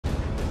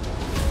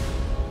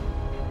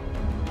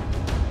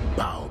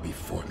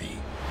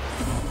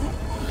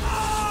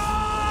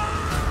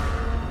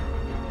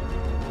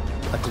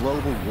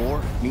global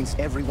war means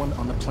everyone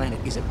on the planet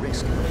is at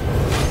risk.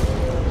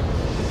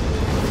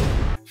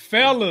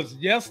 Fellas,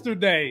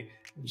 yesterday,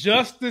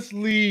 Justice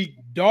League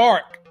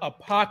Dark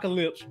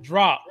Apocalypse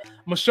dropped. I'm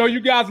going to show you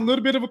guys a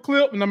little bit of a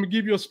clip, and I'm going to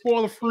give you a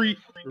spoiler-free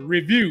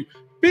review.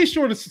 Be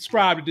sure to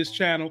subscribe to this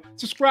channel,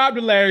 subscribe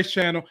to Larry's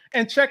channel,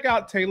 and check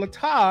out Taylor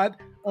Todd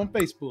on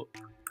Facebook.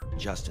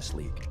 Justice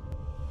League.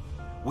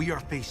 We are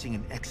facing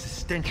an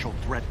existential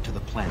threat to the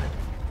planet.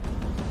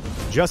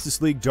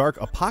 Justice League Dark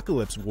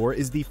Apokolipse War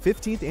is the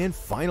 15th and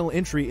final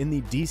entry in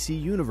the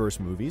DC Universe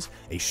movies,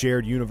 a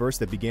shared universe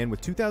that began with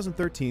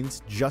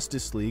 2013's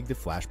Justice League The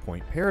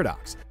Flashpoint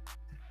Paradox.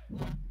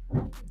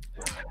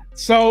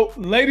 So,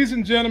 ladies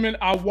and gentlemen,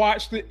 I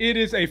watched it. It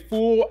is a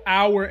full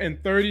hour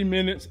and 30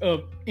 minutes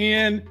of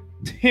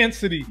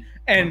intensity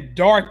and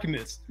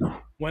darkness.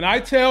 When I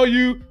tell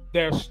you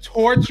there's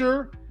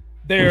torture,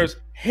 there's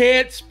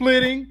head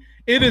splitting,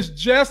 it is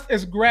just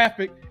as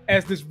graphic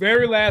as this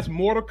very last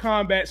Mortal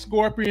Kombat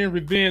Scorpion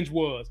Revenge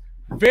was.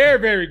 Very,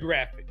 very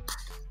graphic.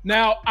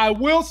 Now, I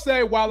will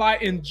say, while I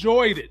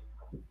enjoyed it,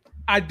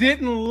 I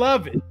didn't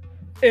love it.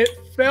 It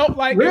felt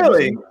like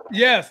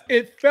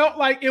it felt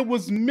like it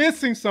was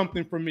missing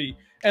something for me.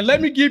 And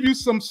let me give you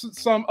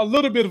a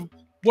little bit of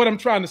what I'm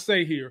trying to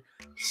say here.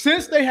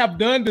 Since they have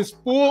done this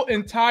full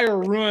entire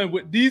run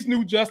with these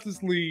new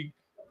Justice League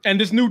and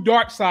this new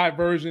Darkseid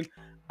version,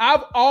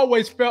 I've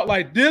always felt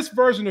like this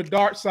version of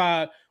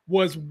Darkseid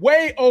was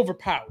way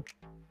overpowered.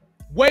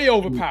 Way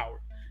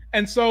overpowered.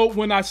 And so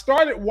when I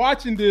started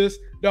watching this,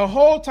 the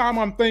whole time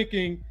I'm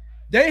thinking,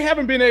 they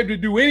haven't been able to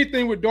do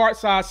anything with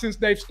Darkseid since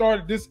they've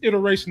started this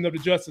iteration of the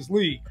Justice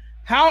League.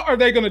 How are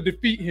they going to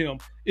defeat him?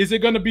 Is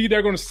it going to be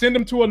they're going to send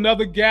him to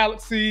another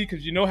galaxy?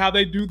 Because you know how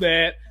they do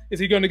that. Is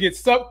he going to get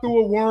sucked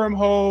through a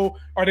wormhole?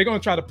 Are they going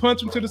to try to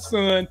punch him to the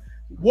sun?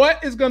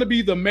 What is going to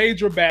be the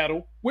major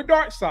battle with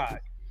Darkseid?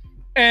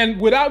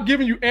 And without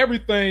giving you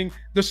everything,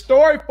 the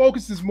story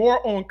focuses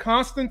more on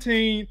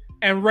Constantine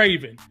and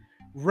Raven.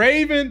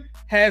 Raven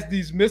has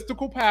these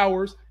mystical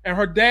powers, and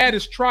her dad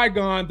is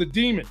Trigon, the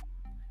demon.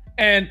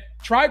 And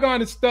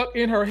Trigon is stuck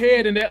in her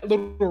head in that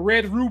little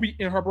red ruby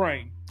in her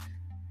brain.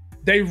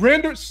 They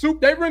rendered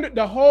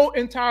the whole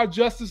entire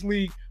Justice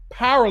League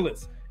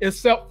powerless,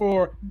 except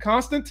for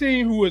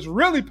Constantine, who is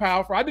really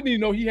powerful. I didn't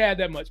even know he had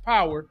that much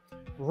power.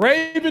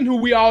 Raven, who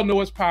we all know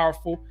is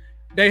powerful.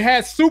 They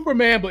had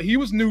Superman, but he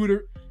was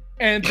neutered.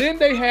 And then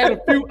they had a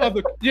few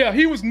other,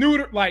 he was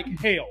neutered like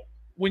hell.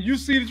 When you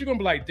see this, you're going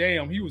to be like,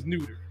 damn, he was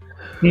neutered.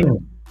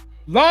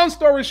 Long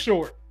story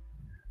short,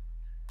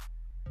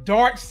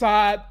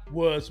 Darkseid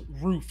was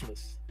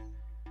ruthless.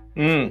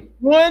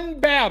 One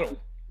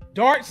battle,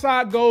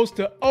 Darkseid goes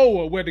to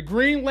Oa, where the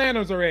Green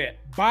Lanterns are at,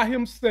 by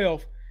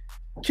himself,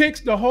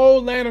 kicks the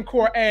whole Lantern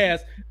Corps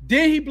ass.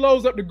 Then he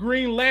blows up the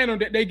Green Lantern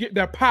that they get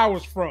their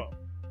powers from.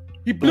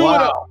 He blew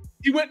it up.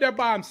 He went there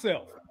by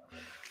himself.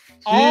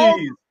 All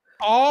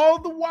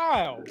the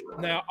while,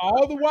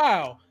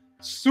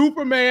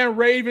 Superman,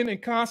 Raven,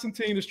 and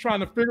Constantine is trying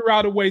to figure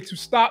out a way to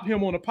stop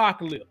him on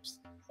Apocalypse.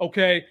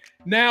 Okay?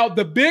 Now,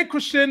 the big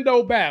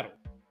crescendo battle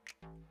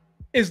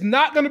is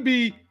not going to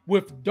be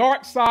with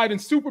Darkseid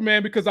and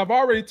Superman, because I've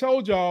already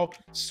told y'all,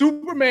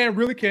 Superman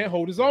really can't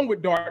hold his own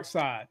with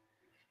Darkseid.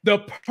 The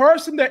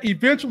person that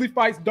eventually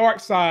fights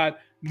Darkseid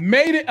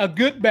made it a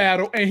good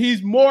battle, and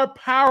he's more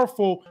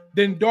powerful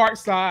than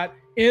Darkseid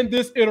in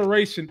this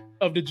iteration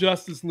of the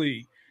Justice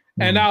League.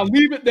 And I'll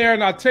leave it there,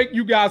 and I'll take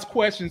you guys'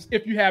 questions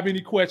if you have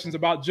any questions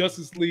about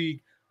Justice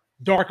League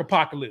Dark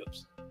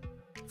Apocalypse.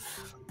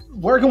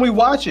 Where can we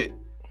watch it?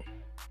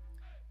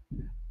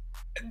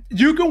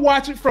 You can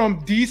watch it from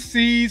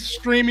DC's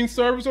streaming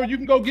service, or you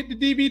can go get the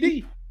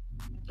DVD.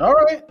 All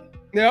right.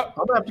 Yep.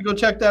 I'm going to have to go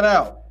check that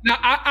out. Now,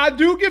 I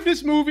do give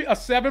this movie a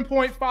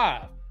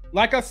 7.5.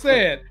 Like I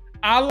said,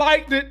 I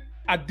liked it.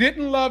 I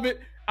didn't love it.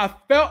 I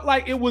felt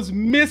like it was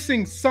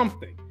missing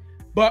something.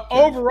 But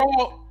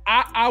overall,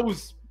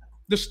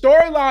 the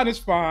storyline is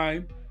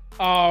fine.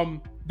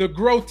 The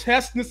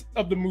grotesqueness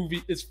of the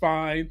movie is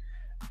fine.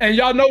 And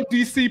y'all know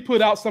DC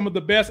put out some of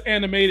the best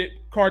animated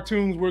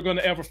cartoons we're going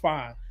to ever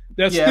find.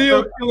 They're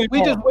still killing.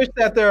 We just wish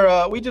that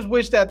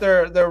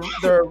their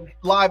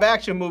live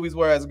action movies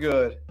were as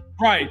good.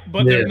 Right,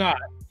 but they're not.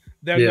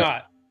 They're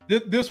not.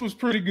 This was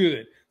pretty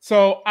good.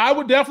 So I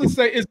would definitely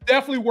say it's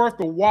definitely worth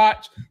a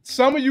watch.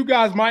 Some of you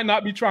guys might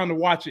not be trying to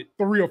watch it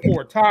 3 or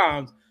 4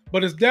 times,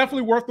 but it's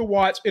definitely worth the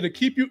watch. It'll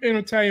keep you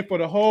entertained for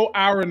the whole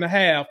hour and a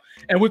half.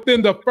 And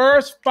within the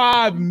first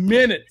 5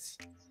 minutes,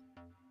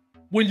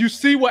 when you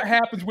see what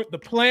happens with the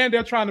plan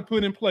they're trying to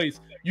put in place,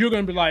 you're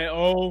going to be like,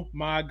 oh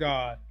my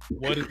God,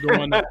 what is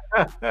going on?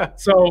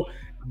 So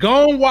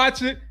go and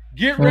watch it.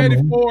 Get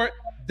ready for it.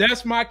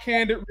 That's my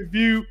candid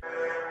review.